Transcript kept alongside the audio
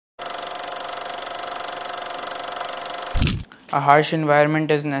A harsh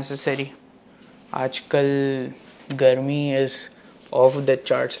environment is necessary. आजकल गर्मी is off the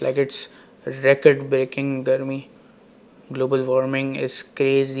charts, like it's record breaking गर्मी. Global warming is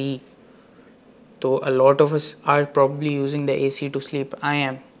crazy. So a lot of us are probably using the AC to sleep. I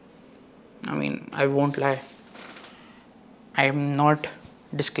am. I mean, I won't lie. I am not,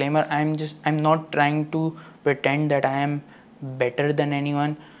 disclaimer, I'm not trying to pretend that I am better than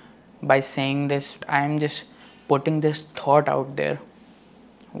anyone by saying this. I am just putting this thought out there.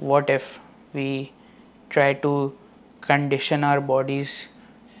 What if we try to condition our bodies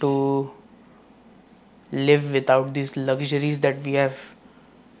to live without these luxuries that we have,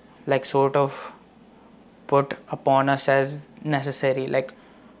 like, sort of put upon us as necessary? Like,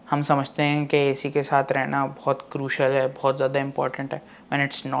 हम समझते हैं कि AC के साथ रहना बहुत crucial है, बहुत ज़्यादा इम्पॉर्टेंट है, when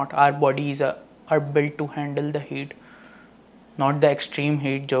it's not. Our bodies are built to handle the heat, not the extreme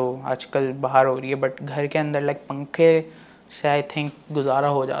heat जो आजकल बाहर हो रही है, बट घर के अंदर लाइक पंखे से आई थिंक गुजारा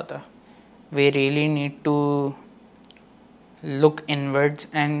हो जाता है. We really need to look inwards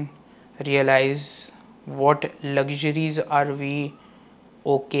and realize what luxuries are we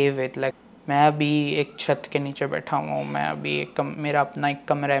okay with. Like, मैं अभी एक छत के नीचे बैठा हुआ हूँ, मैं अभी मेरा अपना एक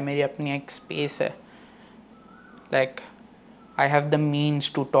कमरा है, मेरी अपनी एक स्पेस है. Like I have the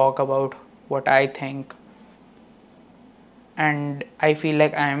means to talk about what I think, and I feel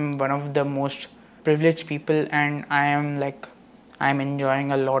like I am one of the most privileged people, and I'm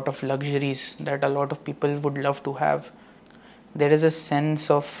enjoying a lot of luxuries that a lot of people would love to have. There is a sense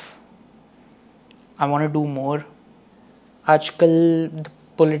of I want to do more. आजकल the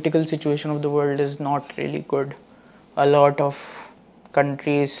political situation of the world is not really good. A lot of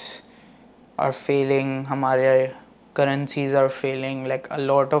countries are failing, हमारे currencies are failing, like a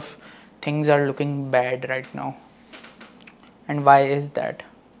lot of things are looking bad right now. And why is that?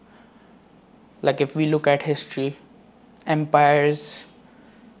 Like, if we look at history, empires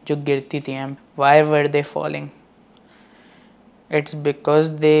जो गिरती थी, why were they falling? It's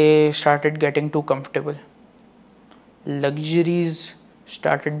because they started getting too comfortable. Luxuries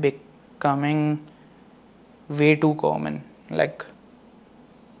started becoming way too common. Like,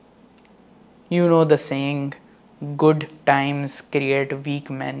 you know the saying, good times create weak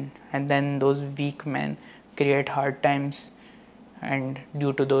men, and then those weak men create hard times, and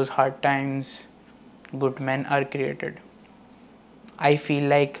due to those hard times good men are created. I feel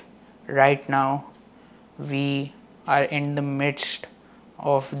like right now we are in the midst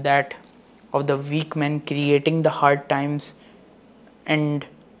of that, of the weak men creating the hard times, and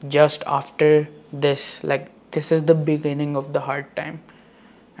just after this, like, this is the beginning of the hard time.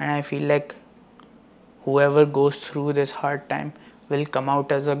 And I feel like whoever goes through this hard time will come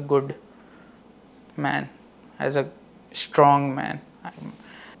out as a good man, as a strong man.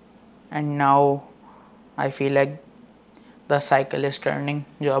 And now I feel like the cycle is turning.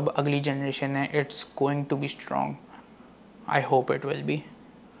 जो अब अगली generation है, it's going to be strong. I hope it will be.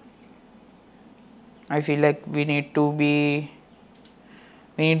 I feel like we need to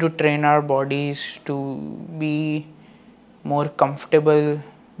train our bodies to be more comfortable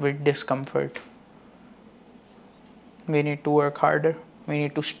with discomfort. We need to work harder. We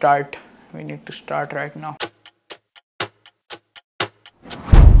need to start right now.